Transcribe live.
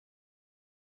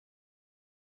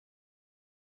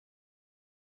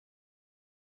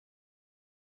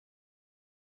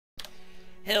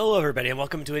Hello everybody and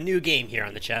welcome to a new game here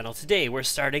on the channel. Today we're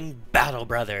starting Battle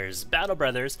Brothers. Battle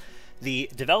Brothers,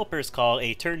 the developers call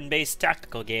a turn-based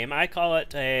tactical game. I call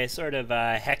it a sort of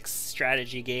hex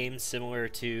strategy game similar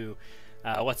to,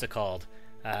 what's it called?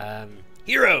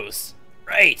 Heroes!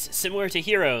 Right, similar to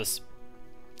Heroes.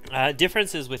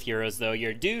 Differences with Heroes though,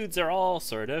 your dudes are all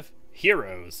sort of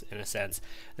heroes in a sense.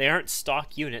 They aren't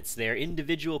stock units, they're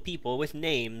individual people with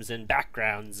names and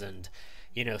backgrounds and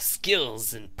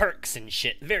skills and perks and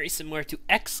shit. Very similar to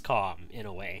XCOM in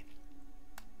a way.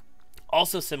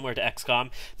 Also similar to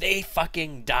XCOM, they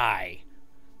fucking die.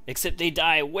 Except they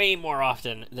die way more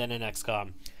often than in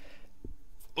XCOM.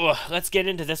 Ugh, let's get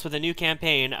into this with a new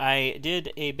campaign. I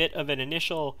did a bit of an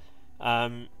initial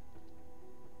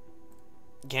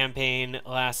campaign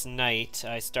last night.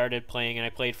 I started playing and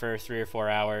I played for 3 or 4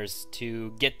 hours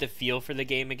to get the feel for the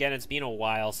game again. It's been a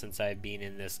while since I've been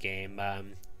in this game.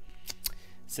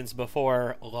 Since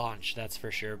before launch, that's for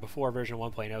sure, before version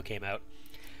 1.0 came out.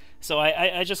 So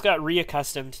I just got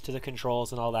reaccustomed to the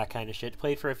controls and all that kind of shit.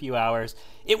 Played for a few hours.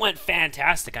 It went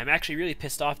fantastic. I'm actually really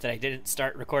pissed off that I didn't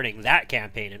start recording that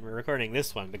campaign and we're recording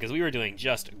this one because we were doing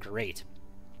just great.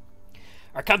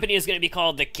 Our company is going to be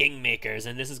called the Kingmakers,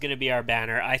 and this is going to be our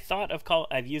banner. I thought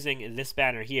of using this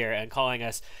banner here and calling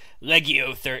us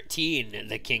Legio 13,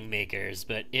 the Kingmakers,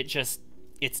 but it's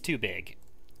too big.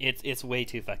 It's way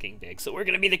too fucking big. So we're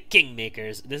going to be the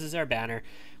Kingmakers. This is our banner.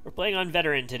 We're playing on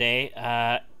Veteran today,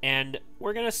 and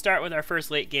we're going to start with our first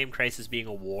late game crisis being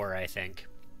a war, I think.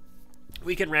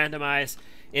 We can randomize.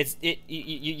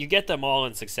 You get them all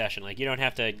in succession. Like, you don't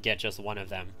have to get just one of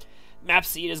them. Map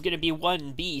seed is going to be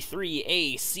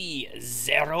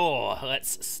 1B3AC0.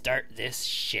 Let's start this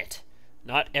shit.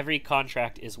 Not every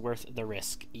contract is worth the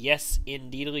risk. Yes,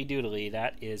 indeedly doodly.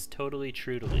 That is totally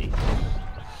true-tily.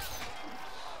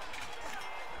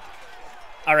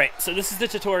 Alright, so this is the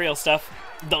tutorial stuff.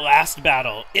 The last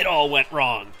battle. It all went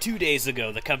wrong. 2 days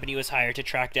ago, the company was hired to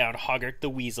track down Hoggart the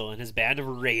Weasel and his band of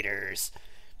raiders.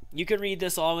 You can read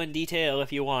this all in detail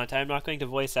if you want. I'm not going to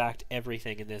voice act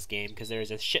everything in this game because there's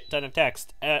a shit ton of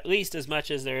text, at least as much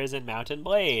as there is in Mount and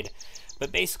Blade.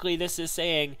 But basically this is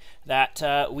saying that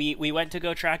we went to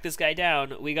go track this guy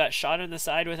down, we got shot in the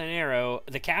side with an arrow,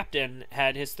 the captain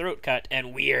had his throat cut,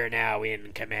 and we're now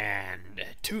in command.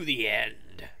 To the end.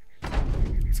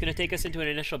 It's going to take us into an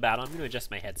initial battle. I'm going to adjust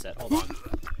my headset. Hold on.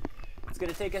 It's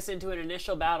going to take us into an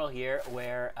initial battle here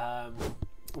where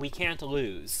we can't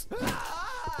lose.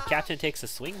 Captain takes a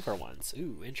swing for once.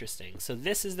 Ooh, interesting. So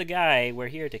this is the guy we're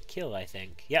here to kill, I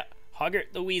think. Yeah,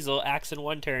 Hoggart the Weasel, axe in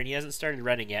 1 turn. He hasn't started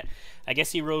running yet. I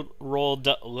guess he rolled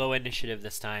low initiative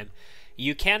this time.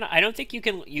 You cannot, I don't think you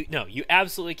can, no, you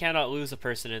absolutely cannot lose a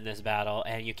person in this battle,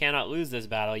 and you cannot lose this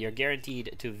battle. You're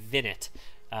guaranteed to win it.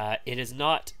 It is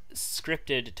not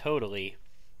scripted totally.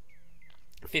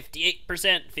 58%,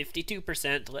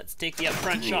 52%. Let's take the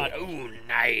upfront shot. Ooh,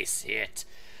 nice hit.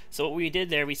 So what we did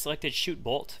there, we selected shoot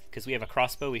bolt because we have a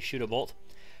crossbow. We shoot a bolt.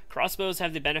 Crossbows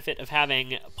have the benefit of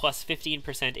having plus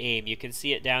 15% aim. You can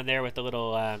see it down there with the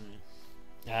little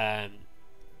arrow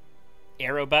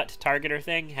butt targeter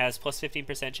thing. Has plus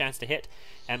 15% chance to hit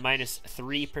and minus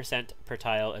 3% per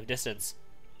tile of distance.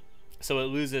 So it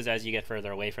loses as you get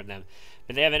further away from them.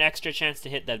 But they have an extra chance to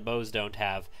hit that bows don't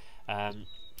have.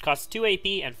 Costs 2 AP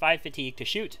and 5 fatigue to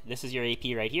shoot. This is your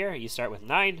AP right here. You start with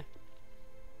 9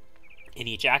 in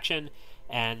each action,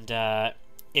 and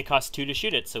it costs 2 to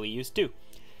shoot it, so we use 2.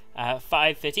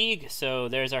 5 fatigue, so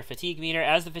there's our fatigue meter.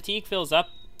 As the fatigue fills up,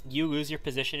 you lose your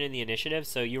position in the initiative,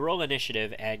 so you roll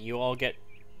initiative, and you all get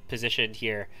positioned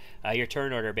here, your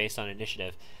turn order based on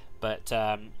initiative. But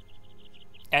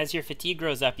as your fatigue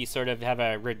grows up, you sort of have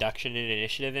a reduction in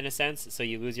initiative in a sense, so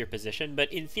you lose your position.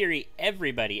 But in theory,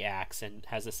 everybody acts and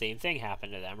has the same thing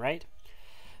happen to them, right?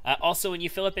 Also, when you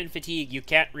fill up in fatigue, you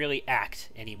can't really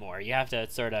act anymore. You have to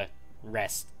sort of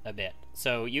rest a bit.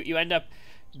 So you end up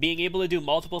being able to do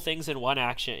multiple things in one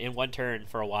action, in one turn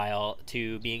for a while,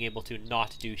 to being able to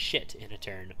not do shit in a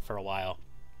turn for a while.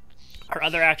 Our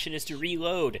other action is to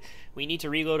reload. We need to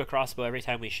reload a crossbow every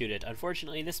time we shoot it.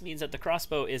 Unfortunately, this means that the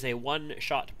crossbow is a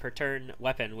 1-shot per turn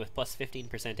weapon with plus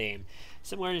 15% aim,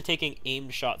 similar to taking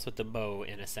aimed shots with the bow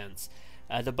in a sense.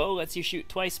 The bow lets you shoot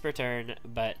twice per turn,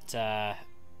 but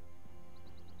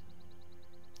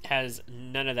has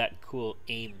none of that cool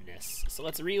aimness. So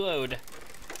let's reload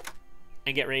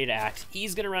and get ready to act.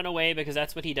 He's going to run away because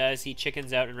that's what he does. He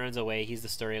chickens out and runs away. He's the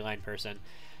storyline person.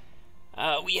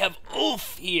 We have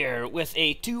Ulf here with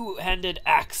a 2-handed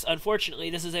axe. Unfortunately,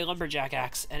 this is a lumberjack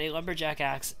axe, and a lumberjack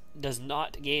axe does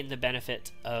not gain the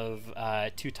benefit of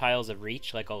 2 tiles of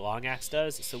reach like a long axe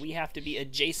does, so we have to be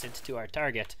adjacent to our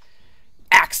target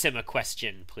Ask him a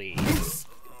question, please.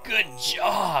 Good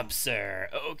job, sir.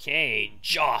 Okay,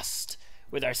 joust.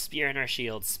 With our spear and our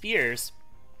shield. Spears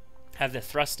have the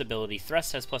thrust ability.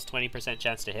 Thrust has plus 20%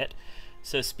 chance to hit.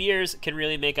 So spears can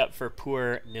really make up for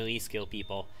poor melee skill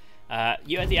people.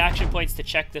 You have the action points to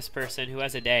check this person who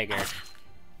has a dagger.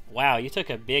 Wow, you took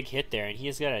a big hit there, and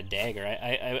he's got a dagger.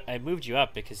 I moved you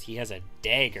up because he has a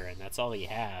dagger, and that's all he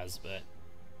has, but...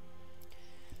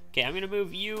 Okay, I'm going to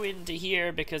move you into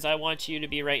here because I want you to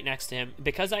be right next to him.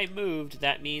 Because I moved,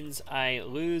 that means I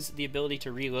lose the ability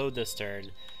to reload this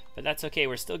turn. But that's okay,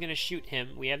 we're still going to shoot him.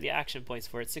 We have the action points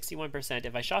for it, 61%.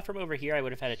 If I shot from over here, I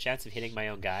would have had a chance of hitting my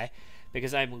own guy.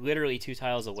 Because I'm literally 2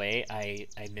 tiles away, I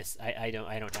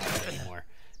don't have it anymore.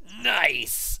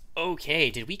 Nice! Okay,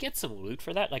 did we get some loot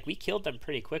for that? Like, we killed them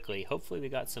pretty quickly. Hopefully we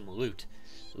got some loot.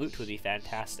 Loot would be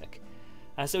fantastic.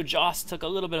 So Joss took a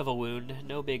little bit of a wound.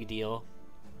 No big deal.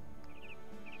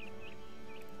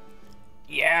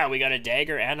 Yeah, we got a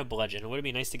dagger and a bludgeon. It would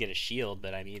be nice to get a shield,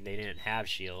 but I mean, they didn't have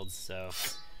shields, so...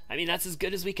 I mean, that's as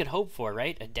good as we could hope for,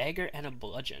 right? A dagger and a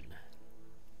bludgeon.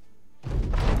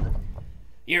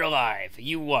 You're alive.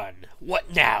 You won.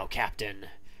 What now, Captain?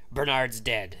 Bernard's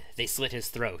dead. They slit his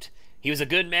throat. He was a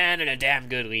good man and a damn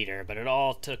good leader, but it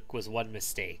all took was one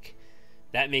mistake.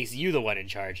 That makes you the one in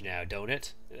charge now, don't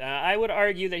it? I would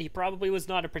argue that he probably was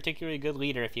not a particularly good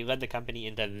leader if he led the company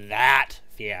into that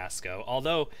fiasco,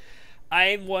 although...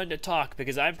 I'm one to talk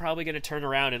because I'm probably going to turn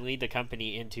around and lead the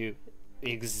company into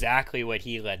exactly what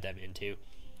he led them into.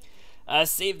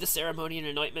 Save the ceremony and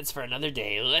anointments for another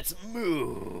day. Let's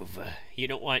move. You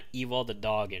don't want Ewald the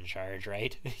dog in charge,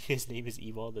 right? His name is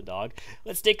Ewald the dog.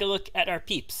 Let's take a look at our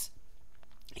peeps.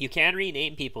 You can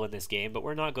rename people in this game, but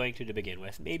we're not going to begin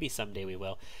with. Maybe someday we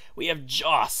will. We have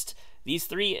Jost. These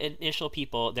 3 initial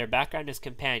people, their background is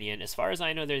companion. As far as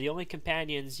I know, they're the only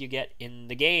companions you get in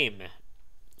the game,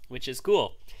 which is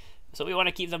cool. So we want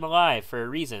to keep them alive for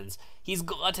reasons. He's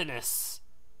gluttonous.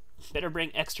 Better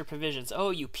bring extra provisions.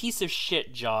 Oh, you piece of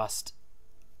shit, Jost.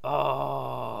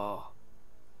 Oh.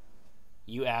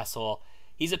 You asshole.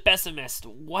 He's a pessimist.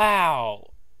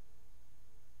 Wow.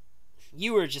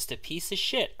 You are just a piece of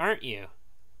shit, aren't you?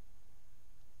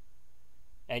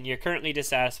 And you're currently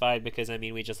dissatisfied because, I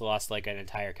mean, we just lost like an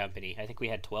entire company. I think we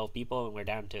had 12 people and we're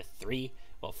down to 3.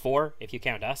 Well, 4 if you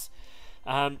count us.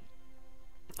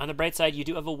 On the bright side, you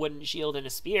do have a wooden shield and a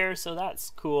spear, so that's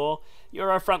cool.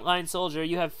 You're our frontline soldier.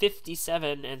 You have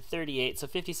 57 and 38, so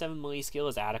 57 melee skill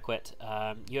is adequate.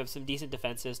 You have some decent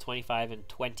defenses, 25 and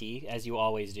 20, as you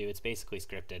always do. It's basically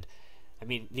scripted. I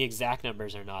mean, the exact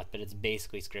numbers are not, but it's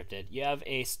basically scripted. You have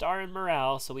a star in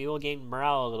morale, so we will gain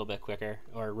morale a little bit quicker,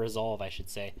 or resolve, I should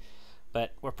say.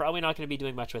 But we're probably not going to be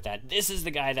doing much with that. This is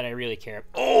the guy that I really care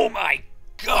about. Oh my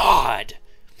god!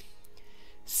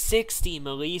 60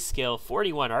 melee skill,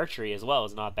 41 archery as well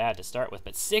is not bad to start with,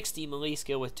 but 60 melee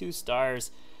skill with 2 stars.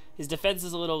 His defense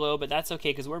is a little low, but that's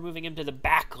okay because we're moving him to the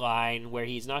back line where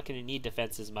he's not going to need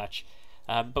defense as much.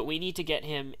 But we need to get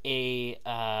him a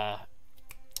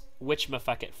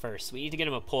whatchamafucket first. We need to get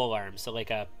him a pole arm, so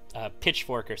like a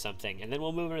pitchfork or something, and then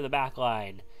we'll move him to the back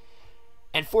line.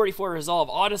 And 44 resolve.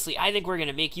 Honestly, I think we're going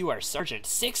to make you our sergeant.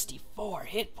 64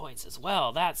 hit points as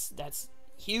well. That's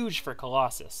huge for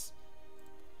Colossus.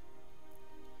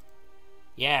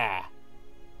 Yeah.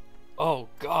 Oh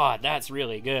god, that's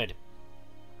really good.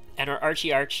 And our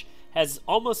Archie Arch has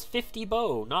almost 50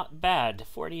 bow. Not bad.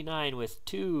 49 with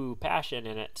 2 passion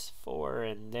in it. 4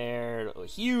 in there.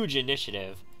 Huge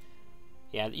initiative.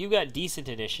 Yeah, you got decent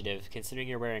initiative considering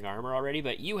you're wearing armor already,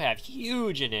 but you have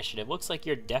huge initiative. Looks like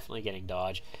you're definitely getting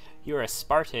dodge. You're a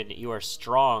Spartan. You are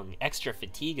strong. Extra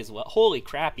fatigue as well. Holy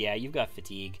crap, yeah, you've got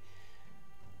fatigue.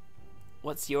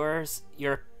 What's yours?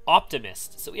 You're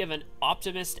optimist. So we have an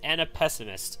optimist and a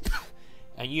pessimist.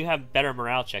 And you have better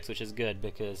morale checks, which is good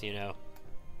because, you know,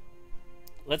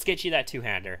 let's get you that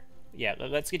 2-hander. Yeah,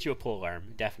 let's get you a pole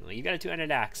arm, definitely. You got a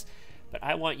 2-handed axe, but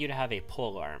I want you to have a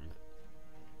pole arm.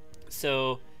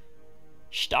 So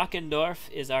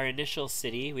Stockendorf is our initial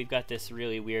city. We've got this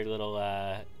really weird little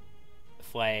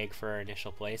flag for our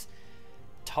initial place.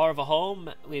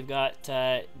 Torvaholm, we've got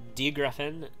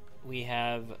Diegrafen, we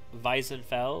have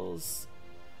Weissenfels,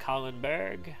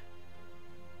 Kallenberg,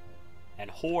 and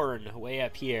Horn way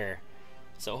up here.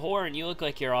 So Horn, you look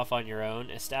like you're off on your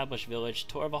own. Established village.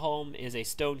 Torvaholm is a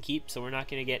stone keep, so we're not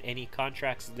going to get any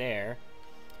contracts there.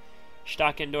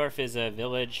 Stockendorf is a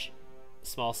village,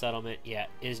 small settlement. Yeah.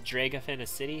 Is Dragrafen a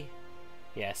city?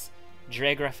 Yes.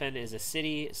 Dragrafen is a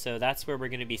city, so that's where we're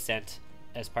going to be sent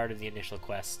as part of the initial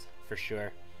quest, for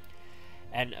sure.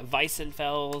 And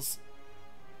Weissenfels,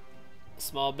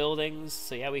 small buildings,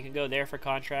 so yeah, we can go there for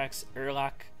contracts.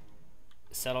 Erlach,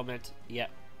 settlement. Yep.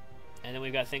 And then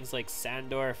we've got things like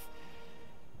Sandorf,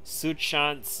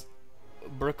 Suchance,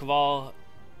 Brookval,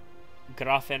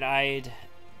 Grafeneid,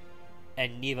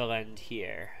 and Niveland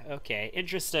here. Okay,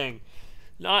 interesting.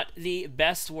 Not the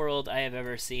best world I have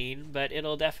ever seen, but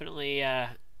it'll definitely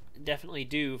definitely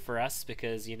do for us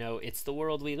because, you know, it's the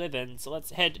world we live in. So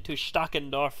let's head to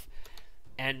Stockendorf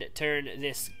and turn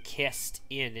this kist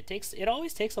in. It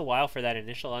always takes a while for that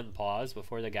initial unpause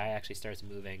before the guy actually starts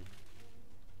moving.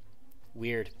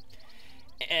 Weird.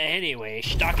 Anyway,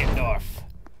 Stockendorf.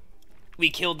 We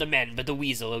killed the men, but the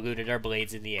weasel eluded our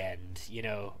blades in the end. You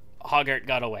know, Hoggart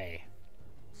got away.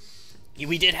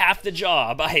 We did half the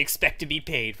job. I expect to be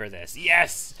paid for this.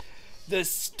 Yes! The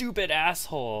stupid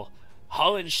asshole,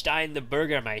 Hollenstein the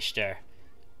Burgermeister.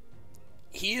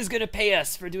 He is going to pay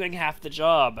us for doing half the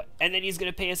job, and then he's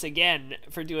going to pay us again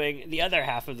for doing the other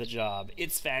half of the job.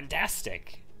 It's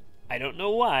fantastic. I don't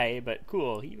know why, but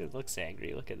cool. He even looks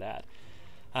angry. Look at that.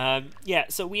 Yeah,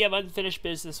 so we have unfinished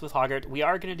business with Hoggart. We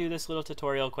are going to do this little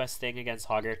tutorial quest thing against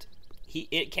Hoggart.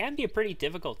 It can be a pretty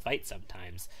difficult fight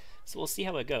sometimes, so we'll see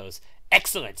how it goes.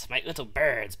 Excellent, my little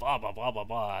birds, blah, blah, blah, blah,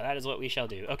 blah. That is what we shall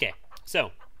do. Okay,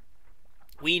 so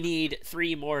we need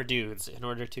 3 more dudes in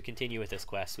order to continue with this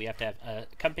quest. We have to have a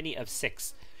company of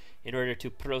 6 in order to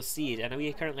proceed, and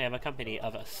we currently have a company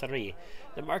of 3.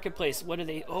 The marketplace, what are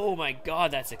they? Oh my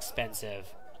god, that's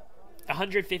expensive.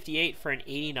 158 for an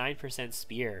 89%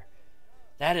 spear.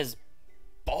 That is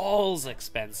balls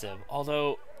expensive.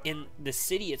 Although in the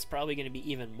city it's probably going to be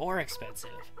even more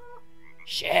expensive.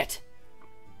 Shit.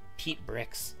 Peat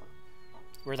bricks.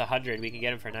 Worth 100. We can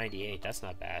get them for 98. That's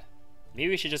not bad. Maybe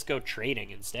we should just go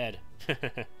trading instead.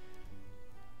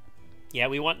 Yeah,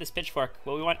 we want this pitchfork.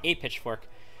 Well, we want a pitchfork.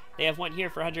 They have one here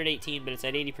for 118, but it's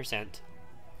at 80%.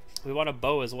 We want a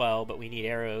bow as well, but we need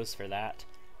arrows for that.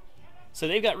 So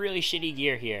they've got really shitty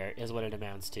gear here, is what it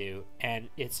amounts to. And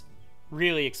it's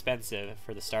really expensive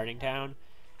for the starting town.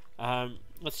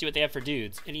 Let's see what they have for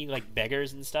dudes. Any, like,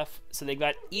 beggars and stuff? So they've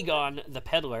got Egon the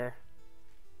Peddler.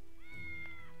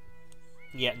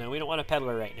 Yeah, no, we don't want a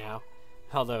peddler right now.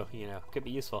 Although, you know, could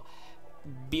be useful.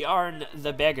 Bjarn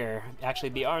the Beggar. Actually,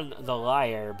 Bjarn the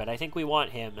Liar, but I think we want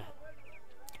him.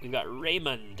 We've got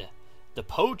Raymond the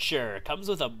Poacher. Comes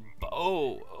with a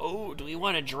bow. Oh, do we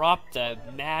want to drop the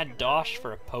Mad Dosh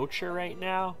for a poacher right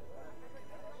now?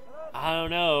 I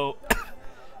don't know.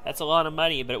 That's a lot of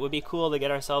money, but it would be cool to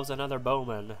get ourselves another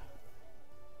bowman.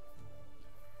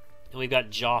 And we've got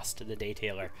Jost the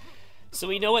Daytailor. So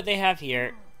we know what they have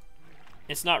here.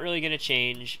 It's not really going to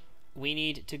change. We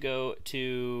need to go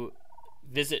to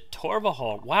visit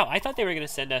Torvaholm. Wow, I thought they were going to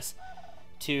send us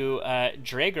to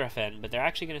Dregrafen, but they're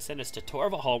actually going to send us to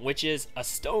Torvaholm, which is a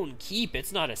stone keep.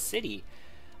 It's not a city.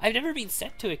 I've never been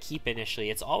sent to a keep initially.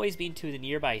 It's always been to the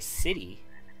nearby city.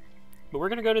 But we're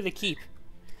going to go to the keep.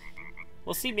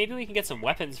 We'll see. Maybe we can get some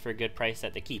weapons for a good price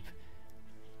at the keep.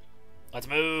 Let's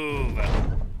move.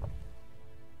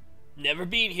 Never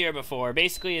been here before.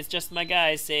 Basically, it's just my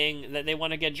guys saying that they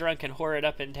want to get drunk and whore it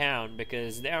up in town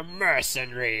because they're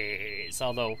mercenaries.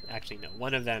 Although, actually, no.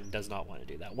 One of them does not want to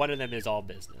do that. One of them is all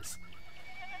business.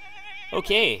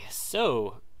 Okay,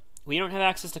 so we don't have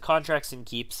access to contracts and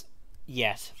keeps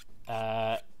yet.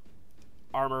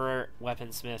 Armorer,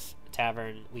 weaponsmith,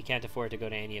 tavern. We can't afford to go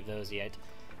to any of those yet.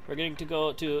 We're going to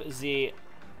go to the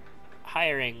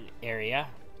hiring area.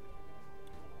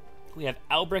 We have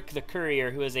Albric the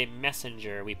Courier, who is a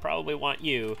messenger. We probably want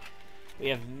you. We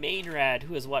have Mainrad,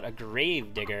 who is what? A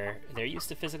grave digger. They're used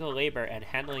to physical labor and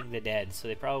handling the dead, so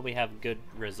they probably have good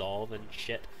resolve and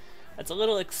shit. That's a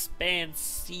little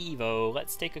expansivo.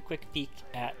 Let's take a quick peek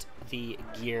at the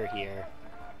gear here.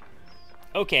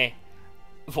 Okay.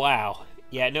 Wow.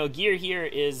 Yeah, no, gear here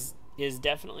is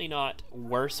definitely not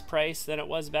worse price than it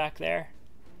was back there.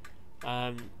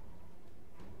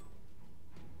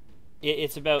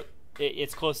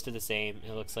 It's close to the same,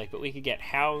 it looks like, but we could get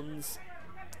hounds.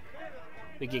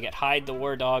 We can get Hyde the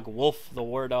War Dog, Wolf the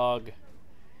War Dog.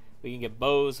 We can get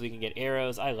bows, we can get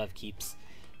arrows. I love keeps.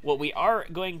 What we are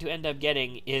going to end up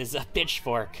getting is a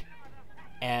pitchfork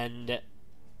and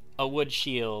a wood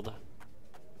shield.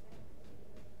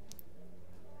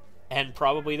 And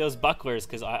probably those bucklers,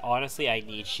 because honestly, I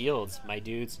need shields. My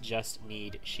dudes just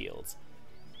need shields.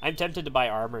 I'm tempted to buy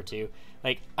armor, too.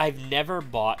 Like, I've never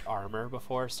bought armor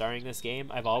before starting this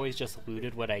game. I've always just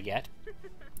looted what I get.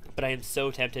 But I am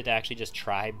so tempted to actually just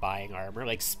try buying armor,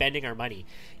 like spending our money.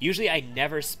 Usually I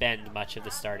never spend much of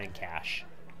the starting cash.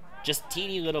 Just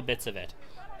teeny little bits of it.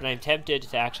 But I'm tempted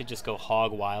to actually just go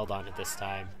hog wild on it this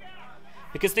time.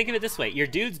 Because think of it this way, your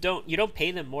dudes you don't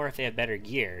pay them more if they have better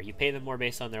gear. You pay them more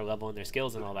based on their level and their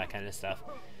skills and all that kind of stuff.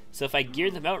 So if I gear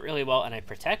them out really well and I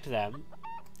protect them,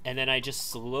 and then I just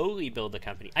slowly build the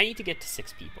company. I need to get to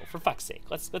 6 people, for fuck's sake.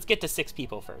 Let's get to 6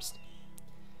 people first.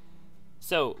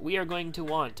 So we are going to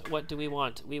want, what do we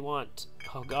want? We want,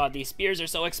 oh god, these spears are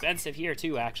so expensive here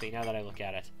too, actually, now that I look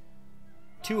at it.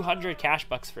 200 cash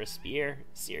bucks for a spear,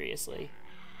 seriously.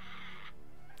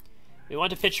 We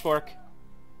want a pitchfork.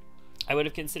 I would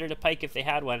have considered a pike if they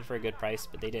had one for a good price,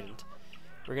 but they didn't.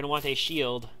 We're gonna want a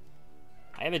shield.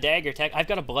 I have a dagger tech. I've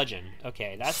got a bludgeon.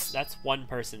 Okay, that's one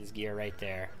person's gear right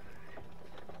there.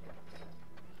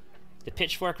 The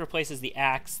pitchfork replaces the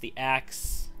axe. The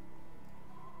axe...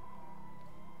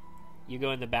 You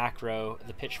go in the back row.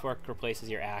 The pitchfork replaces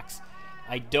your axe.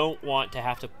 I don't want to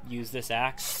have to use this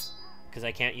axe, because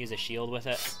I can't use a shield with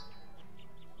it.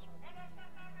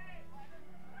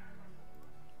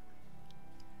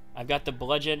 I've got the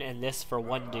bludgeon and this for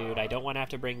one dude. I don't want to have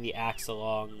to bring the axe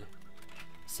along.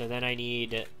 So then I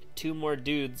need 2 more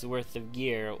dudes worth of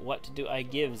gear. What do I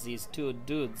give these 2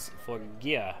 dudes for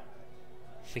gear?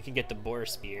 We can get the boar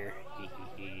spear.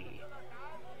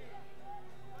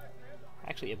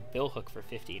 Actually, a billhook for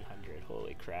 1,500.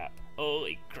 Holy crap.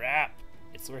 Holy crap.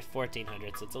 It's worth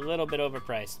 1,400, so it's a little bit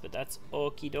overpriced, but that's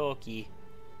okie dokie.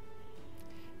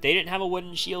 They didn't have a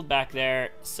wooden shield back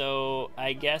there, so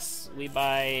I guess we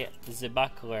buy the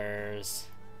bucklers.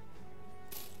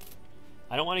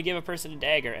 I don't want to give a person a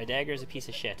dagger. A dagger is a piece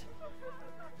of shit.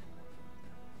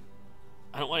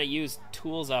 I don't want to use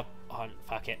tools up on...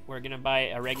 Fuck it. We're going to buy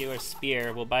a regular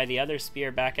spear. We'll buy the other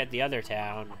spear back at the other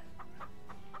town.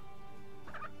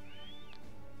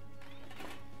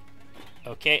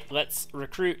 Okay, let's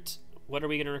recruit. What are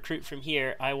we going to recruit from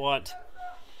here? I want...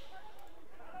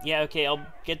 Yeah, okay, I'll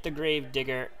get the grave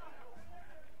digger.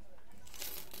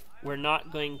 We're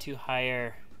not going to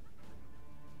hire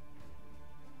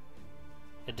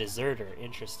a deserter.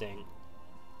 Interesting.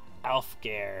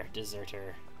 Alfgar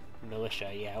deserter.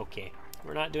 Militia, yeah, okay.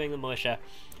 We're not doing the militia.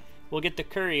 We'll get the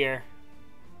courier.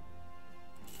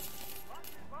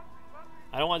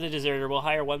 I don't want the deserter. We'll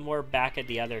hire one more back at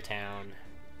the other town.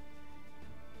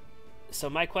 So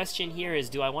my question here is,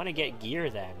 do I want to get gear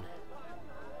then?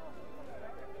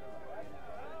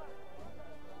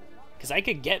 Because I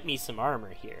could get me some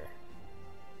armor here.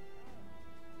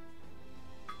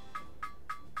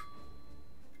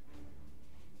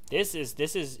 This is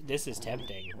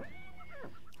tempting.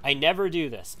 I never do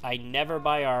this. I never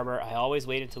buy armor. I always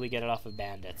wait until we get it off of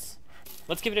bandits.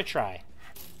 Let's give it a try.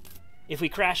 If we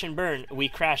crash and burn, we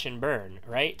crash and burn,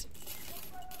 right?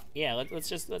 Yeah, let's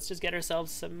just get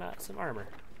ourselves some armor.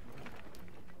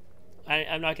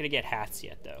 I'm not gonna get hats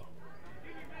yet though.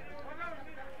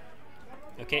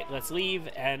 Okay, let's leave,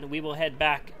 and we will head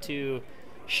back to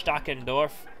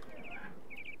Stockendorf.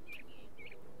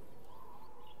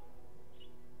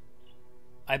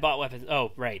 I bought weapons.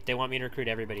 Oh, right. They want me to recruit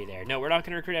everybody there. No, we're not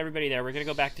going to recruit everybody there. We're going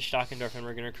to go back to Stockendorf, and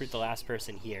we're going to recruit the last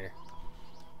person here.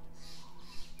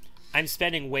 I'm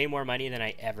spending way more money than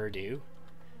I ever do.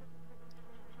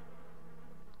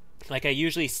 Like, I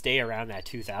usually stay around that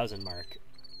 2,000 mark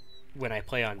when I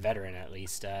play on veteran, at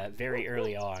least, very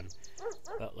early on.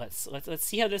 But let's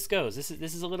see how this goes. This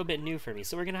is a little bit new for me.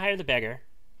 So we're gonna hire the beggar.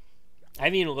 I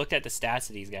haven't even looked at the stats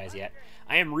of these guys yet.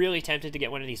 I am really tempted to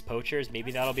get one of these poachers.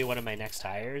 Maybe that'll be one of my next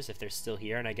hires if they're still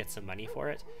here and I get some money for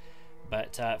it.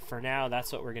 But for now,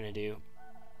 that's what we're gonna do.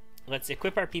 Let's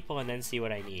equip our people and then see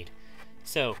what I need.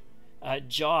 So,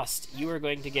 Jost, you are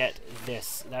going to get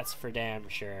this. That's for damn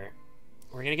sure.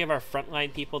 We're gonna give our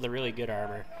frontline people the really good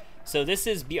armor. So this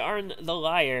is Bjarn the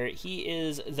Liar. He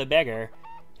is the beggar.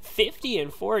 50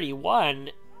 and 41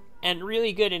 and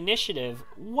really good initiative.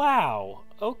 Wow.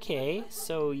 Okay,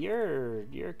 so you're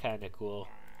kind of cool.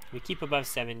 We keep above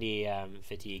 70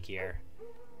 fatigue here.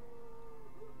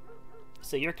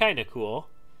 So you're kind of cool.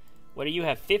 What do you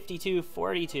have? 52,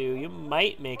 42. You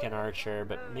might make an archer,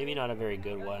 but maybe not a very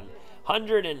good one.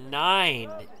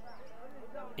 109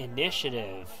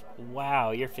 initiative. Wow,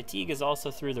 your fatigue is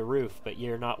also through the roof, but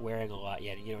you're not wearing a lot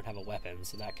yet and you don't have a weapon,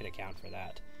 so that could account for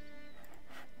that.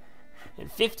 And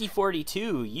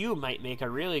 50-42, you might make a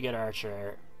really good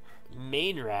archer.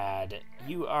 Mainrad,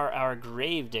 you are our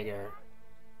grave digger.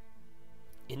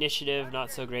 Initiative,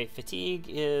 not so great. Fatigue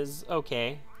is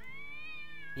okay.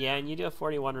 Yeah, and you do have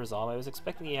 41 resolve. I was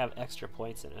expecting you to have extra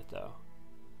points in it, though.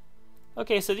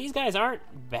 Okay, so these guys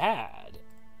aren't bad.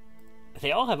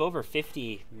 They all have over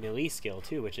 50 melee skill,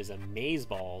 too, which is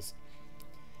amazeballs.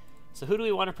 So who do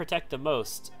we want to protect the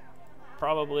most?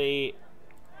 Probably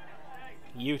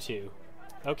you two.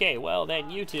 Okay, well then,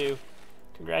 you two,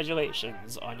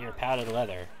 congratulations on your padded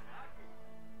leather.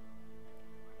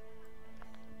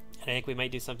 And I think we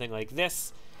might do something like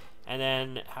this. And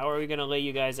then, how are we going to lay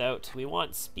you guys out? We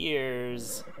want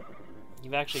spears.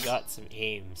 You've actually got some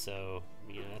aim, so,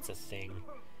 you know, that's a thing.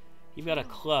 You've got a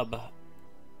club.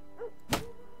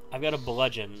 I've got a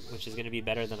bludgeon, which is going to be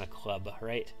better than a club,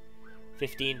 right?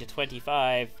 15 to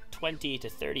 25, 20 to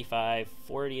 35,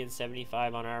 40 and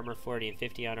 75 on armor, 40 and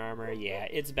 50 on armor. Yeah,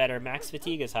 it's better. Max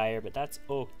fatigue is higher, but that's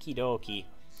okie dokie.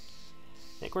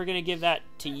 I think we're going to give that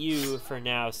to you for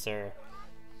now, sir,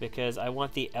 because I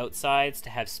want the outsides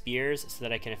to have spears so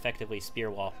that I can effectively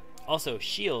spear wall. Also,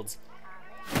 shields.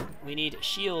 We need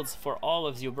shields for all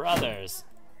of you brothers,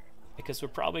 because we're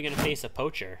probably going to face a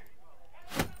poacher,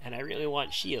 and I really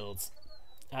want shields.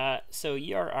 So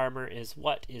your armor is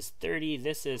what? Is 30.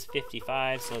 This is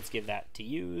 55, so let's give that to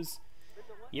use.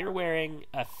 You're wearing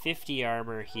a 50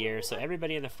 armor here, so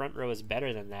everybody in the front row is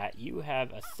better than that. You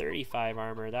have a 35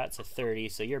 armor, that's a 30,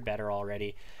 so you're better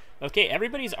already. Okay,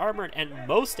 everybody's armored, and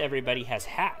most everybody has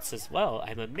hats as well.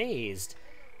 I'm amazed.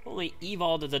 Only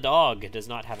Evald the dog does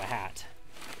not have a hat.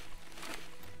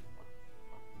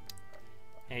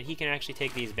 And he can actually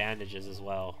take these bandages as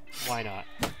well. Why not?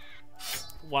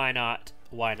 Why not?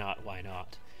 Why not? Why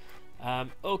not?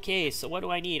 Okay, so what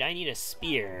do I need? I need a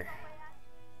spear.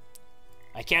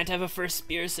 I can't have a first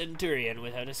spear centurion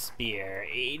without a spear.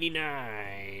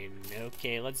 89.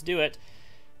 Okay, let's do it.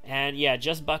 And yeah,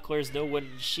 just bucklers, no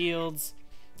wooden shields.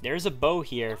 There's a bow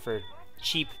here for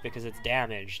cheap because it's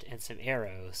damaged, and some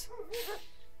arrows.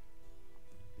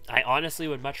 I honestly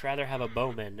would much rather have a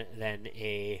bowman than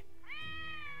a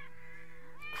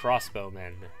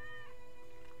crossbowman.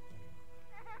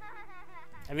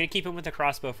 I'm going to keep him with the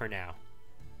crossbow for now.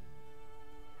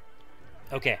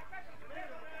 Okay.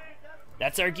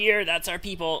 That's our gear, that's our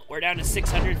people. We're down to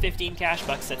 615 cash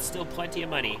bucks. That's still plenty of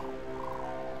money.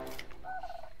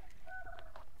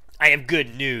 I have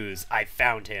good news. I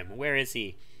found him. Where is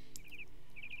he?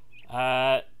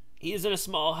 He is in a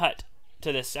small hut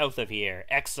to the south of here.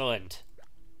 Excellent.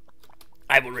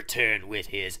 I will return with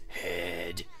his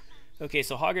head. Okay,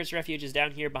 so Hoggart's Refuge is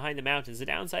down here behind the mountains. The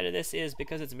downside of this is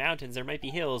because it's mountains, there might be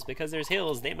hills. Because there's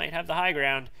hills, they might have the high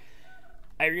ground.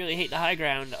 I really hate the high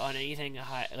ground on anything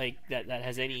high, like that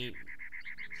has any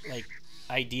like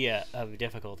idea of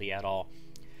difficulty at all.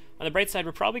 On the bright side,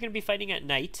 we're probably going to be fighting at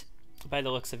night by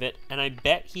the looks of it, and I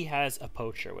bet he has a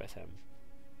poacher with him.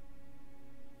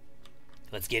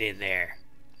 Let's get in there.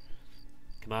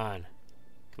 Come on.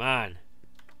 Come on.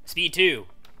 Speed 2.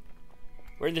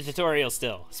 We're in the tutorial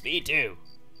still. Speed 2.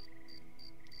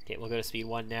 Okay, we'll go to speed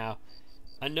 1 now.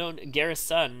 Unknown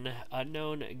garrison.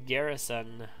 Unknown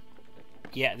garrison.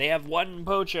 Yeah, they have one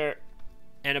poacher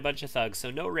and a bunch of thugs,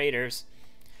 so no raiders.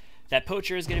 That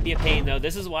poacher is going to be a pain, though.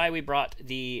 This is why we brought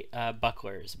the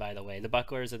bucklers, by the way. The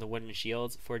bucklers and the wooden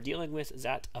shields for dealing with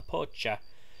that poacher.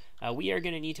 We are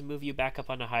going to need to move you back up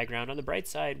on the high ground. On the bright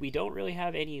side, we don't really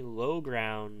have any low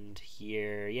ground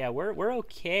here. Yeah, we're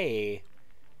okay.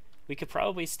 We could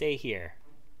probably stay here.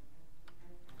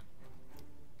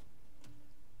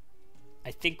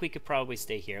 I think we could probably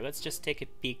stay here. Let's just take a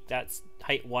peek. That's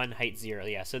height 1, height 0.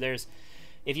 Yeah, so there's...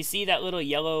 If you see that little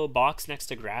yellow box next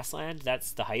to grassland,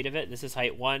 that's the height of it. This is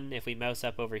height 1. If we mouse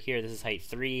up over here, this is height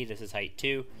 3. This is height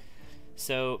 2.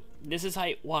 So this is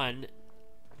height 1.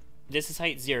 This is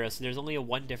height 0, so there's only a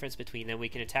 1 difference between them. We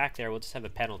can attack there. We'll just have a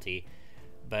penalty.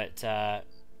 But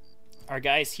our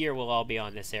guys here will all be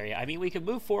on this area. I mean, we could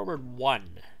move forward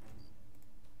 1.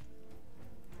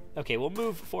 Okay, we'll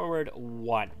move forward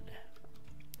 1.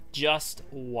 Just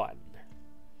 1.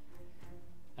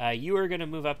 You are going to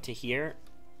move up to here.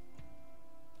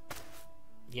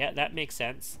 Yeah, that makes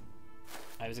sense.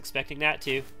 I was expecting that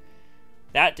too.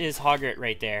 That is Hoggart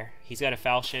right there. He's got a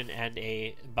falchion and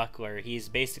a buckler. He's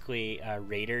basically a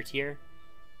raider tier.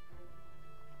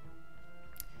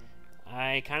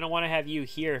 I kind of want to have you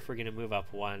here if we're going to move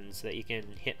up 1 so that you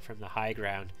can hit from the high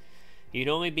ground. You'd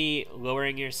only be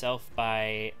lowering yourself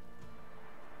by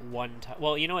 1 time.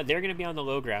 Well, you know what? They're going to be on the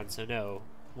low ground, so no.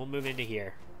 We'll move into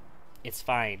here. It's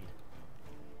fine.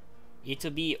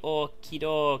 It'll be okie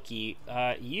dokie.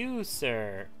 You,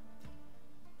 sir.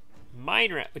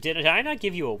 Did I not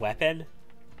give you a weapon?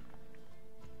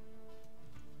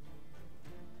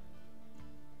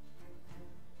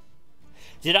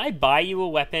 Did I buy you a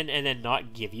weapon and then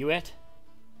not give you it?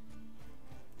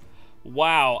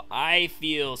 Wow, I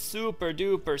feel super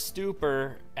duper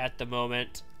stupor at the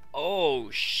moment. Oh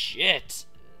shit.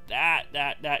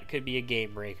 That could be a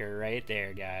game breaker right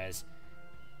there, guys.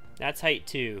 That's height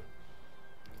 2.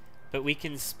 But we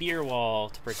can spear wall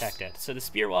to protect it. So the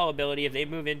spear wall ability, if they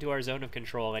move into our zone of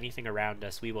control, anything around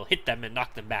us, we will hit them and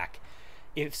knock them back.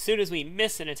 As soon as we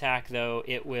miss an attack, though,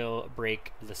 it will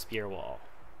break the spear wall.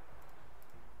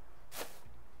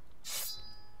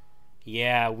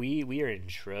 Yeah, we are in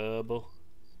trouble.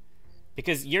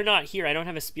 Because you're not here. I don't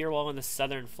have a spear wall on the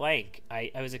southern flank.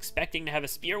 I was expecting to have a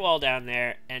spear wall down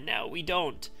there, and now we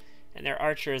don't. And their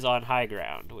archer is on high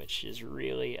ground, which is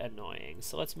really annoying.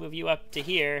 So let's move you up to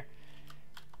here.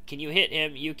 Can you hit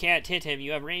him? You can't hit him.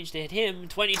 You have range to hit him.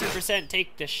 22%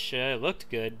 take the looked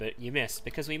good, but you missed.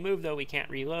 Because we moved, though, we can't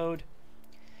reload.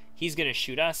 He's going to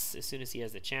shoot us as soon as he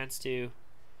has the chance to.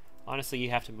 Honestly, you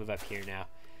have to move up here now.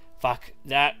 Fuck,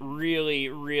 that really,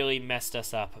 really messed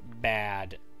us up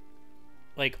bad.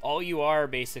 Like, all you are,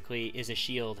 basically, is a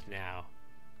shield now.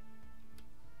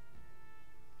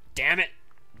 Damn it!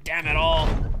 Damn it all!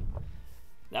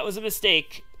 That was a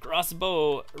mistake.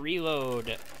 Crossbow,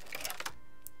 reload.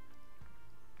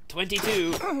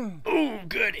 22. Ooh,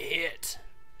 good hit.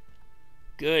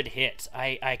 Good hit.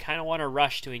 I kind of want to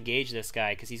rush to engage this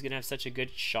guy, because he's going to have such a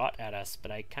good shot at us,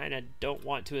 but I kind of don't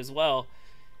want to as well.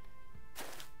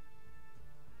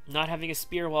 Not having a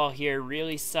spear wall here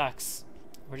really sucks.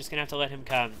 We're just going to have to let him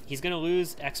come. He's going to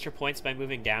lose extra points by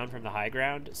moving down from the high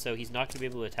ground, so he's not going to be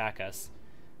able to attack us,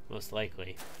 most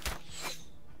likely.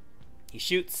 He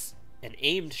shoots an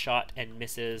aimed shot and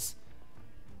misses.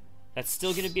 That's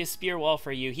still going to be a spear wall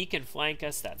for you. He can flank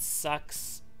us. That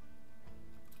sucks.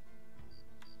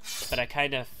 But I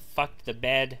kind of fucked the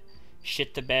bed,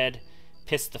 shit the bed,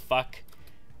 pissed the fuck.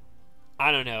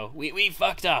 I don't know. We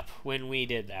fucked up when we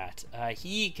did that.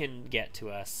 He can get to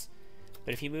us.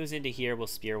 But if he moves into here, we'll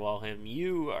spear wall him.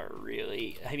 You are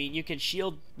really... I mean, you can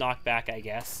shield knockback, I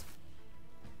guess.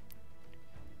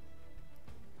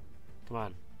 Come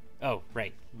on. Oh,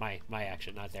 right. My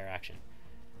action, not their action.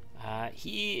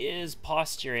 He is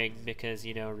posturing because,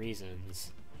 you know,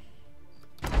 reasons.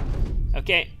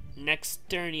 Okay, next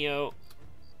turnio.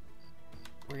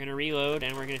 We're going to reload,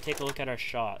 and we're going to take a look at our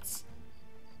shots.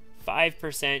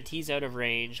 5%, he's out of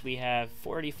range. We have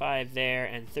 45 there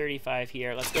and 35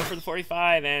 here. Let's go for the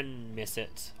 45 and miss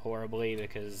it horribly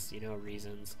because, you know,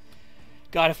 reasons.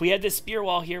 God, if we had this spear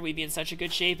wall here, we'd be in such a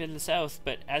good shape in the south,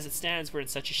 but as it stands, we're in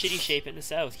such a shitty shape in the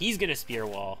south. He's gonna spear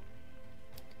wall.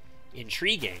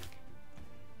 Intriguing.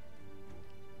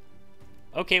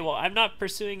 Okay, well, I'm not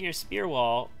pursuing your spear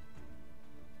wall.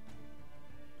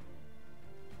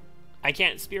 I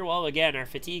can't spear wall again. Our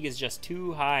fatigue is just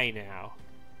too high now.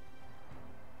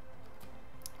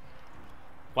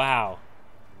 Wow.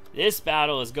 This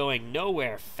battle is going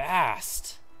nowhere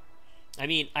fast. I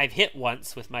mean, I've hit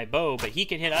once with my bow, but he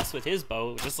can hit us with his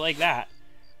bow, just like that.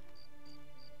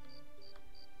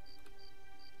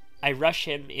 I rush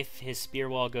him if his spear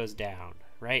wall goes down,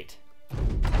 right?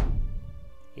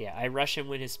 Yeah, I rush him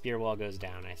when his spear wall goes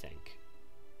down, I think.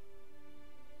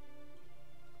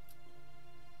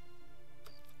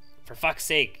 For fuck's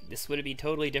sake, this would have been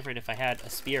totally different if I had a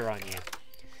spear on you.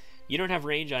 You don't have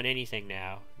range on anything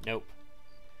now. Nope.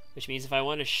 Which means if I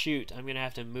want to shoot, I'm going to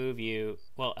have to move you.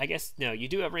 Well, I guess, no, you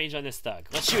do have range on this thug.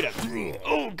 Let's shoot him.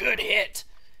 Oh, good hit.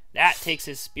 That takes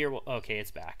his spear wall. Okay,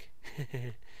 it's back.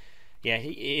 Yeah,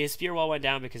 his spear wall went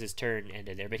down because his turn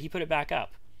ended there, but he put it back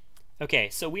up. Okay,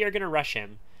 so we are going to rush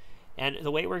him. And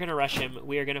the way we're going to rush him,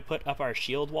 we are going to put up our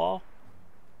shield wall.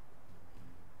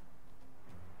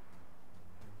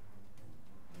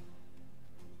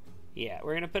 Yeah,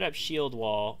 we're going to put up shield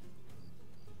wall.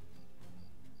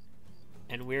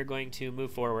 And we're going to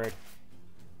move forward.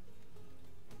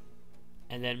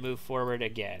 And then move forward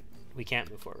again. We can't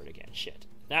move forward again. Shit.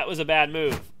 That was a bad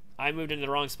move. I moved into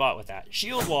the wrong spot with that.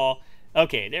 Shield wall.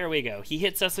 Okay, there we go. He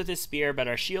hits us with his spear, but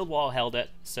our shield wall held it,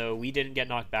 so we didn't get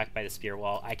knocked back by the spear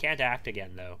wall. I can't act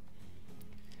again, though.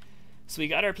 So we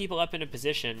got our people up in a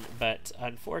position, but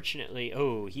unfortunately...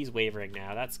 Oh, he's wavering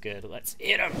now. That's good. Let's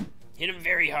hit him. Hit him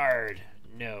very hard.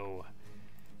 No.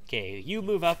 Okay, you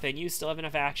move up, and you still have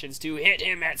enough actions to hit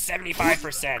him at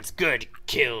 75%. Good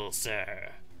kill,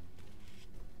 sir.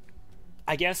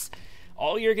 I guess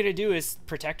all you're going to do is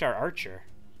protect our archer.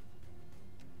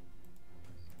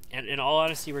 And in all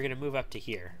honesty, we're going to move up to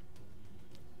here.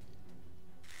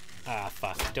 Ah,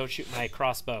 fuck. Don't shoot my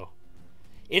crossbow.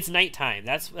 It's nighttime.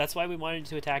 That's why we wanted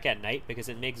to attack at night, because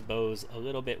it makes bows a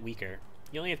little bit weaker.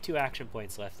 You only have 2 action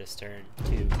points left this turn.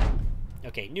 2.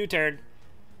 Okay, new turn.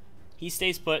 He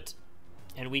stays put,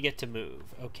 and we get to move.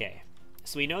 Okay.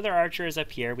 So we know their archer is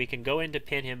up here. We can go in to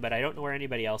pin him, but I don't know where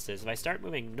anybody else is. If I start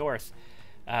moving north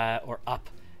or up,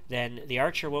 then the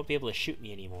archer won't be able to shoot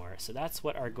me anymore. So that's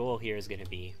what our goal here is going to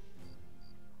be.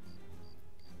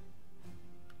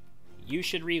 You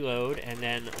should reload, and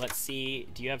then let's see.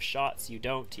 Do you have shots? You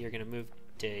don't. You're going to move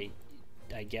to,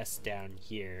 I guess, down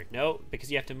here. No,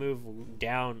 because you have to move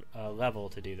down a level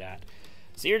to do that.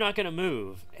 So you're not going to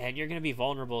move, and you're going to be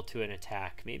vulnerable to an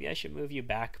attack. Maybe I should move you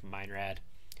back, Meinrad.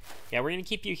 Yeah, we're going to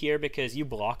keep you here because you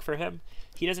block for him.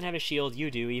 He doesn't have a shield, you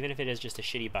do, even if it is just a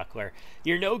shitty buckler.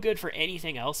 You're no good for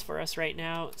anything else for us right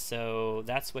now, so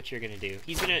that's what you're going to do.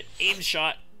 He's going to aim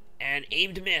shot and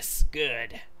aimed miss.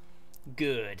 Good.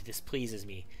 Good. This pleases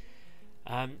me.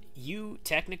 You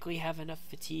technically have enough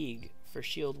fatigue for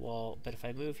shield wall, but if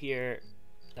I move here,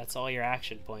 that's all your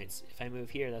action points. If I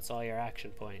move here, that's all your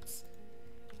action points.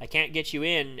 I can't get you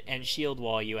in and shield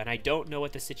wall you, and I don't know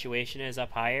what the situation is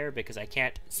up higher because I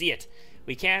can't see it.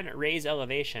 We can raise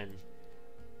elevation,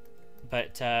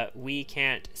 but we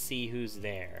can't see who's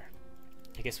there.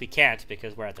 I guess we can't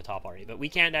because we're at the top already, but we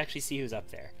can't actually see who's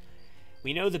up there.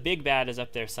 We know the big bad is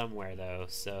up there somewhere, though,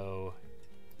 so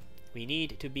we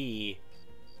need to be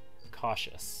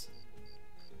cautious.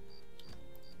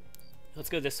 Let's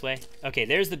go this way. Okay,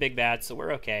 there's the big bad, so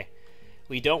we're okay.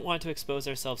 We don't want to expose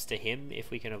ourselves to him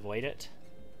if we can avoid it.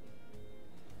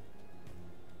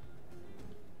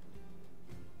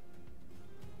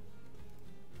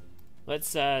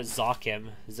 Let's Zoc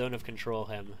him, zone of control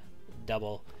him,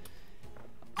 double.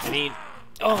 I mean,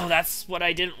 oh, that's what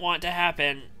I didn't want to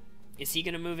happen. Is he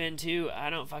gonna move in too? I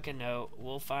don't fucking know.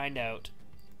 We'll find out.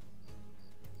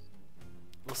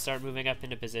 We'll start moving up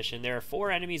into position. There are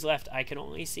 4 enemies left. I can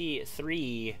only see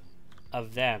 3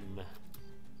 of them.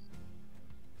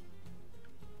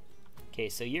 Okay,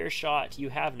 so your shot, you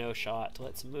have no shot.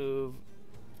 Let's move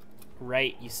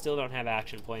right. You still don't have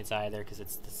action points either because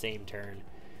it's the same turn.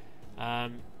 I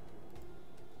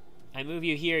move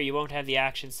you here, you won't have the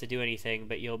actions to do anything,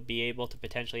 but you'll be able to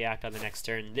potentially act on the next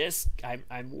turn. This,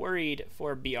 I'm worried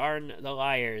for Bjarn the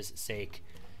Liar's sake.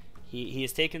 He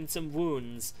has taken some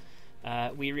wounds.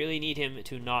 We really need him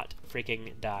to not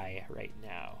freaking die right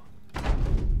now.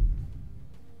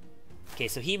 Okay,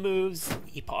 so he moves,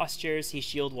 he postures, he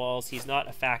shield walls, he's not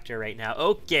a factor right now.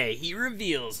 Okay, he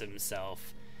reveals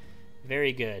himself.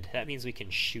 Very good. That means we can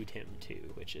shoot him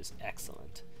too, which is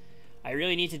excellent. I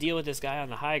really need to deal with this guy on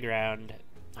the high ground.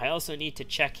 I also need to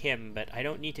check him, but I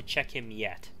don't need to check him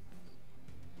yet.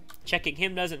 Checking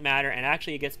him doesn't matter, and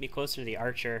actually it gets me closer to the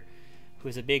archer, who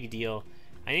is a big deal.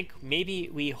 I think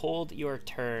maybe we hold your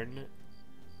turn,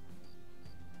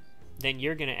 then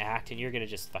you're gonna act, and you're gonna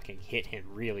just fucking hit him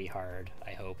really hard,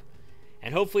 I hope.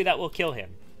 And hopefully that will kill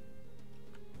him.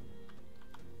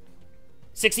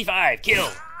 65! Kill!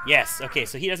 Yes, okay,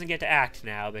 so he doesn't get to act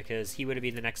now, because he would have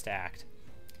been the next to act.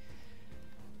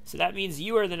 So that means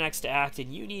you are the next to act,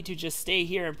 and you need to just stay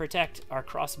here and protect our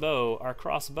crossbow. Our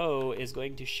crossbow is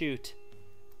going to shoot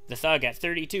the thug at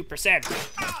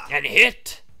 32%. And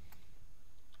hit!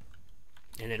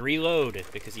 And then reload,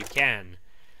 because you can.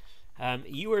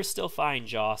 You are still fine,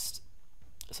 Jost.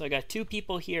 So I got 2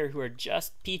 people here who are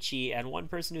just peachy, and 1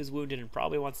 person who's wounded and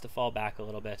probably wants to fall back a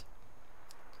little bit.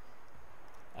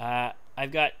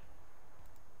 I've got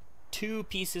 2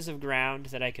 pieces of ground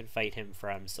that I can fight him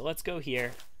from. So let's go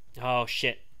here. Oh,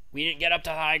 shit. We didn't get up to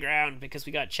high ground because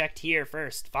we got checked here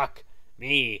first. Fuck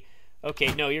me.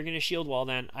 Okay, no, you're going to shield wall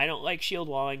then. I don't like shield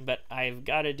walling, but I've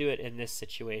got to do it in this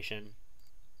situation.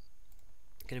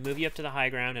 I'm going to move you up to the high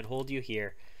ground and hold you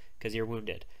here because you're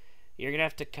wounded. You're going to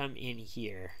have to come in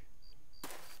here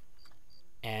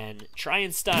and try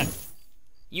and stun.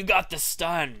 You got the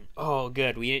stun. Oh,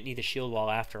 good. We didn't need the shield wall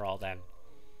after all then.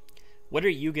 What are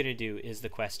you going to do is the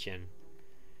question.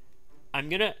 I'm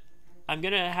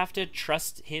gonna have to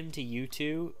trust him to you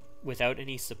 2 without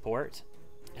any support.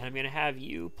 And I'm going to have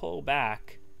you pull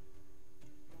back.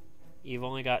 You've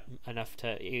only got enough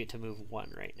to move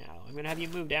 1 right now. I'm going to have you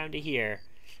move down to here.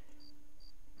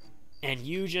 And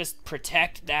you just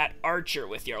protect that archer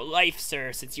with your life,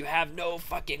 sir, since you have no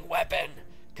fucking weapon.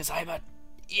 Because I'm an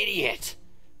idiot.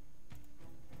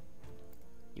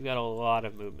 You got a lot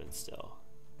of movement still.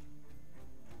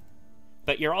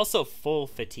 But you're also full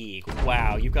fatigue.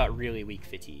 Wow, you've got really weak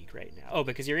fatigue right now. Oh,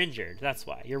 because you're injured. That's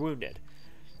why. You're wounded.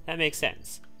 That makes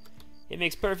sense. It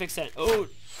makes perfect sense. Oh,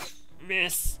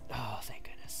 miss. Oh, thank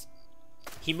goodness.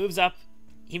 He moves up.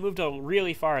 He moved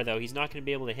really far, though. He's not going to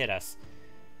be able to hit us.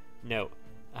 No.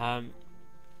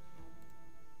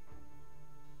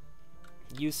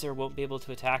 You, sir, won't be able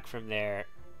to attack from there.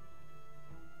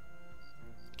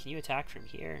 Can you attack from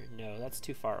here? No, that's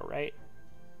too far, right?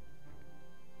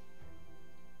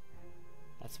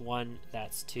 That's 1,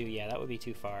 that's 2. Yeah, that would be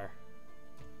too far.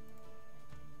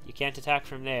 You can't attack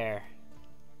from there.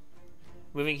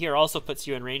 Moving here also puts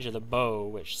you in range of the bow,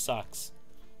 which sucks.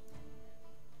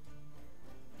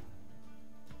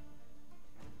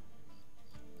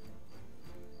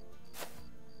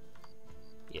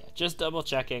 Yeah, just double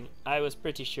checking. I was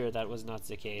pretty sure that was not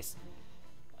the case.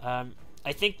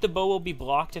 I think the bow will be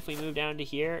blocked if we move down to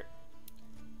here.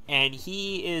 And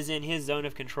he is in his zone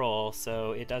of control,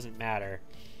 so it doesn't matter.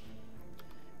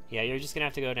 Yeah, you're just gonna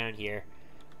have to go down here.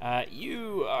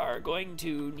 You are going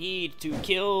to need to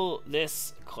kill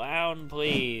this clown,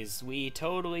 please. We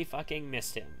totally fucking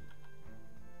missed him.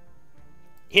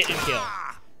 Hit and kill.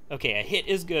 Okay, a hit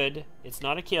is good. It's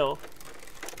not a kill.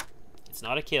 It's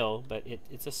not a kill, but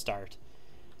it's a start.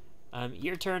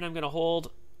 Your turn, I'm gonna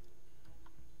hold.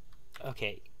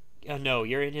 Okay. No,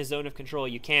 you're in his zone of control.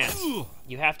 You can't.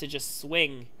 You have to just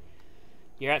swing.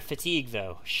 You're at fatigue,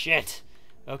 though. Shit.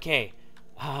 Okay.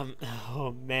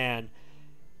 Oh, man.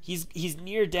 He's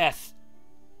near death.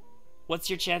 What's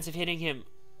your chance of hitting him?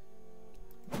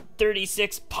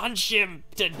 36. Punch him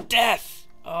to death.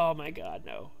 Oh, my God,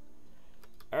 no.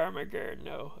 Armageddon,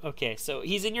 no. Okay, so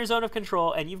he's in your zone of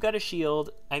control, and you've got a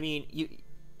shield. I mean,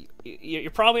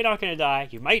 you're probably not going to die.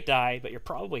 You might die, but you're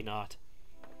probably not.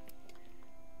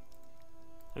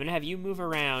 I'm going to have you move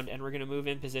around, and we're going to move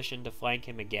in position to flank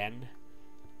him again.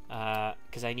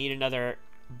 Because I need another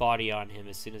body on him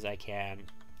as soon as I can.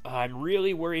 I'm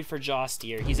really worried for Jost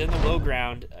here. He's in the low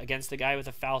ground against the guy with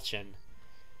a falchion.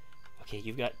 Okay,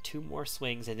 you've got 2 more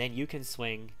swings, and then you can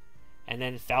swing. And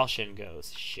then falchion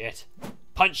goes. Shit.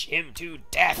 Punch him to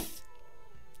death!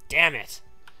 Damn it.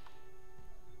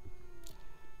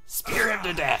 Spear him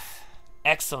to death!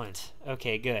 Excellent.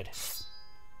 Okay, good.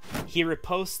 He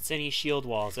riposts and he shield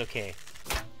walls. Okay.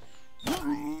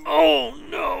 Oh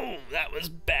no! That was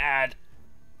bad.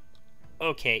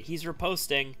 Okay, he's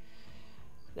riposting.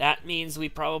 That means we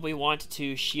probably want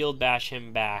to shield bash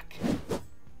him back.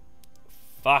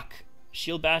 Fuck.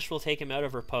 Shield bash will take him out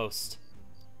of riposte.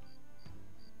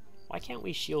 Why can't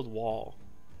we shield wall?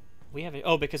 We have a...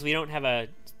 Oh, because we don't have a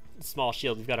small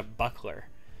shield. We've got a buckler.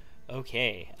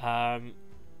 Okay.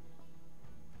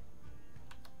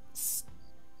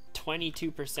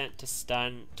 22% to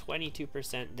stun,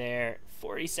 22% there,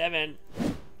 47.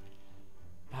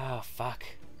 Oh, fuck.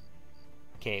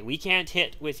 Okay, we can't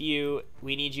hit with you.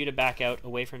 We need you to back out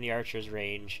away from the archer's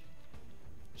range.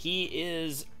 He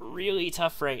is really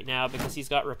tough right now because he's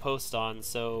got riposte on,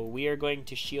 so we are going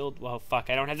to shield... Well, fuck,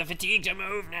 I don't have the fatigue to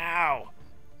move now!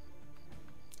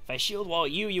 If I shield wall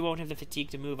you, you won't have the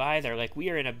fatigue to move either. Like, we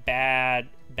are in a bad,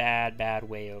 bad, bad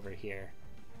way over here.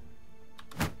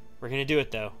 We're gonna do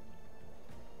it, though.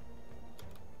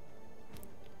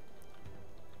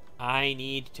 I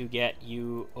need to get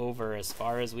you over as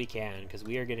far as we can, because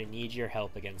we are going to need your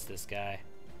help against this guy.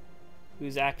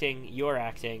 Who's acting? You're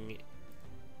acting.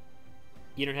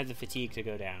 You don't have the fatigue to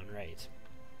go down, right.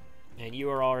 And you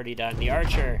are already done. The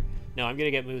archer... No, I'm going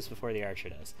to get moves before the archer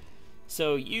does.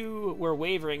 So you were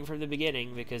wavering from the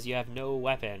beginning because you have no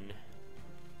weapon.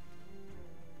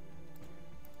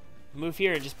 Move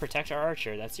here and just protect our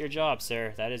archer. That's your job,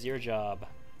 sir. That is your job.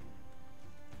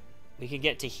 We can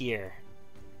get to here.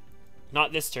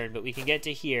 Not this turn, but we can get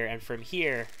to here, and from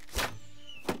here...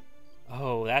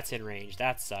 Oh, that's in range.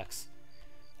 That sucks.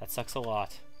 That sucks a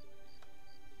lot.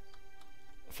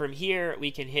 From here, we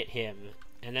can hit him,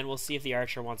 and then we'll see if the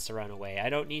archer wants to run away. I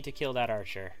don't need to kill that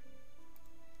archer.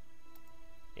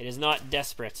 It is not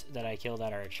desperate that I kill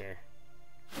that archer.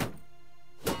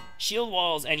 Shield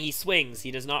walls, and he swings.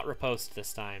 He does not riposte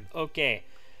this time. Okay.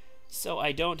 So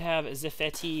I don't have the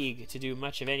fatigue to do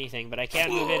much of anything, but I can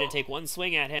move in and take one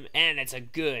swing at him, and it's a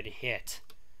good hit.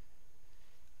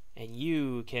 And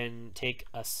you can take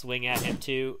a swing at him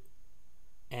too,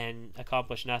 and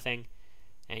accomplish nothing.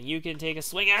 And you can take a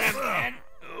swing at him, and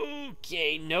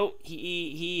okay, no,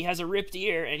 he has a ripped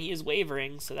ear, and he is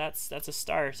wavering, so that's a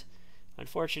start.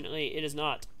 Unfortunately, it is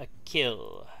not a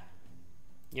kill.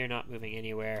 You're not moving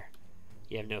anywhere.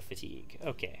 You have no fatigue.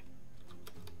 Okay.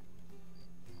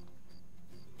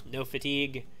 No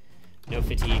fatigue. No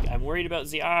fatigue. I'm worried about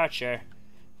the archer,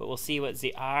 but we'll see what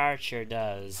the archer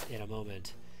does in a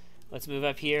moment. Let's move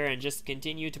up here and just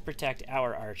continue to protect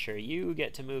our archer. You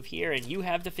get to move here, and you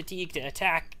have the fatigue to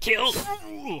attack. Kill!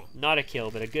 Not a kill,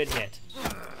 but a good hit.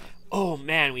 Oh,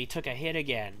 man, we took a hit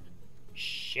again.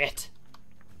 Shit.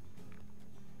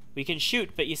 We can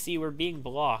shoot, but you see, we're being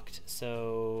blocked,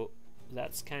 so...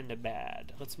 That's kind of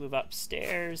bad. Let's move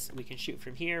upstairs. We can shoot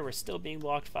from here. We're still being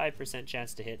blocked. 5%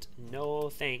 chance to hit. No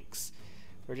thanks.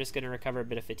 We're just going to recover a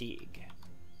bit of fatigue.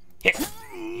 Hit!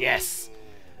 Yes!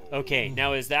 Okay,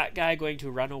 now is that guy going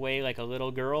to run away like a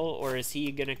little girl, or is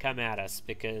he going to come at us?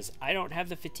 Because I don't have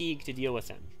the fatigue to deal with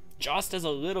him. Jost has a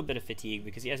little bit of fatigue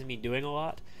because he hasn't been doing a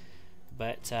lot.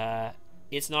 But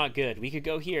it's not good. We could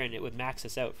go here and it would max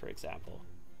us out, for example.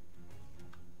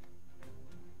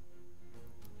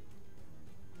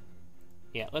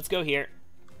 Yeah, let's go here.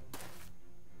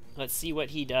 Let's see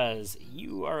what he does.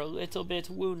 You are a little bit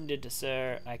wounded,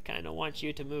 sir. I kind of want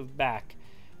you to move back.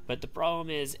 But the problem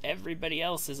is everybody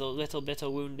else is a little bit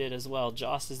wounded as well.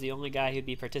 Joss is the only guy who'd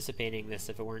be participating in this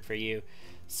if it weren't for you.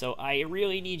 So I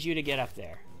really need you to get up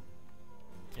there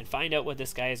and find out what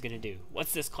this guy is going to do.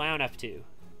 What's this clown up to?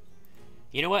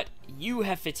 You know what? You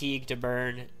have fatigue to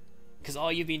burn because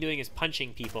all you've been doing is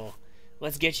punching people.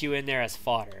 Let's get you in there as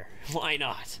fodder. Why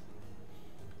not?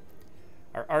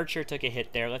 Our archer took a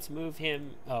hit there. Let's move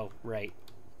him. Oh, right.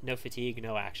 No fatigue,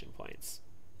 no action points.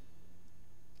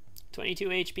 22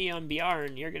 HP on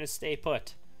Bjarn. You're going to stay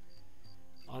put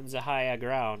on the higher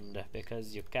ground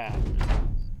because you can.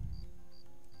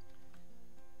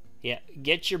 Yeah,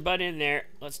 get your butt in there.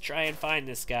 Let's try and find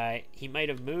this guy. He might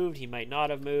have moved. He might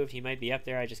not have moved. He might be up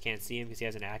there. I just can't see him because he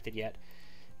hasn't acted yet.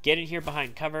 Get in here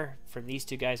behind cover from these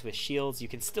two guys with shields. You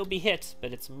can still be hit,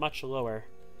 but it's much lower.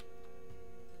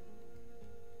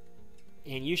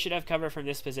 And you should have cover from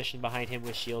this position behind him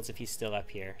with shields if he's still up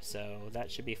here. So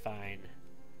that should be fine.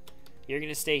 You're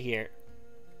going to stay here.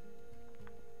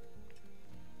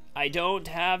 I don't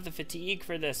have the fatigue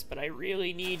for this, but I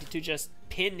really need to just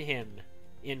pin him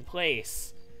in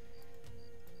place.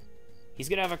 He's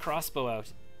gonna have a crossbow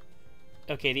out.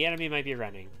 Okay, the enemy might be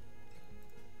running.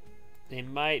 They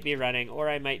might be running, or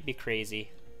I might be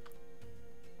crazy.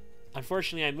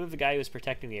 Unfortunately, I moved the guy who was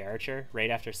protecting the archer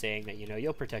right after saying that, you know,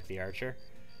 you'll protect the archer.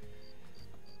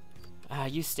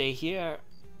 You stay here,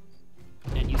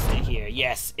 and you stay here.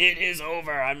 Yes, it is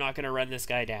over. I'm not gonna run this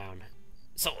guy down.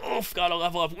 So Ulf got a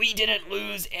level up. We didn't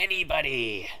lose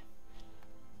anybody.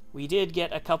 We did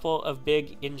get a couple of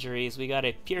big injuries. We got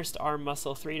a pierced arm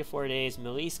muscle, 3 to 4 days,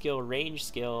 melee skill, range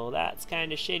skill. That's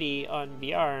kind of shitty on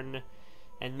Bjarn.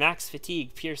 And max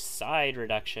fatigue, pierced side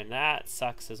reduction. That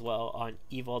sucks as well on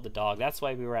Evil the dog. That's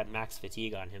why we were at max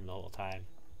fatigue on him the whole time.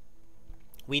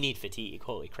 We need fatigue.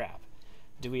 Holy crap.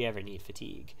 Do we ever need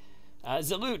fatigue?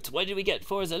 Zalut. What did we get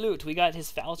for Zalut? We got his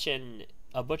falchion,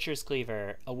 a butcher's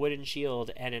cleaver, a wooden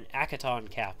shield, and an Akaton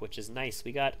cap, which is nice.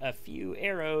 We got a few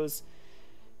arrows.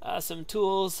 Some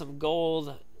tools, some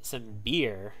gold, some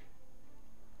beer.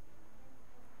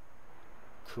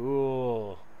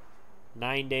 Cool.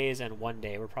 9 days and 1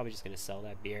 day. We're probably just going to sell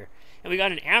that beer. And we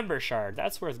got an amber shard.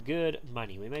 That's worth good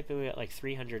money. We might be able to get like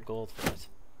 300 gold for it.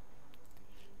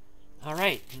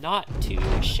 Alright, not too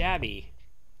shabby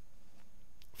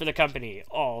for the company.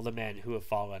 All the men who have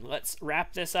fallen. Let's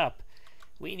wrap this up.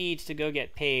 We need to go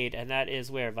get paid, and that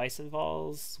is where?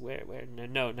 Weissenwalds? Where?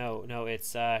 No,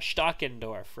 it's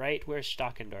Stockendorf, right? Where's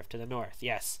Stockendorf? To the north,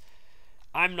 yes.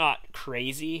 I'm not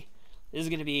crazy. This is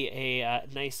going to be a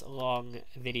nice long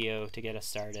video to get us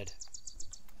started.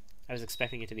 I was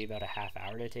expecting it to be about a half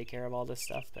hour to take care of all this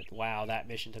stuff, but wow, that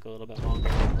mission took a little bit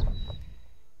longer.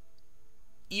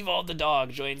 Evald the dog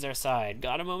joins our side.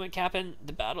 Got a moment, Captain?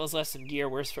 The battle is less than gear,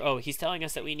 worse for... Oh, he's telling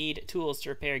us that we need tools to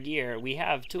repair gear. We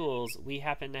have tools. We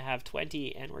happen to have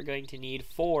 20, and we're going to need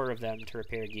 4 of them to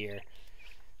repair gear.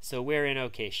 So we're in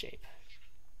okay shape.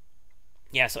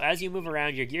 Yeah, so as you move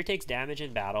around, your gear takes damage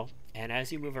in battle, and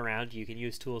as you move around, you can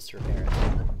use tools to repair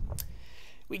it.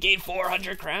 We gained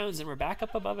 400 crowns, and we're back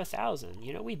up above 1,000.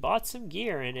 You know, we bought some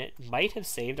gear, and it might have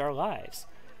saved our lives.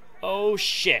 Oh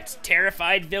shit,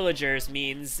 terrified villagers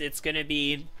means it's gonna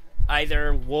be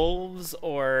either wolves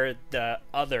or the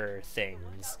other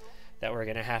things that we're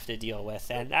gonna have to deal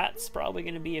with, and that's probably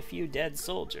gonna be a few dead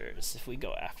soldiers if we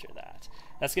go after that.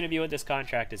 That's gonna be what this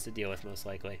contract is to deal with, most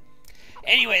likely.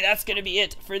 Anyway, that's gonna be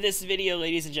it for this video,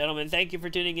 ladies and gentlemen. Thank you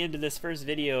for tuning in to this first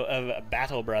video of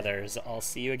Battle Brothers. I'll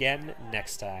see you again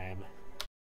next time.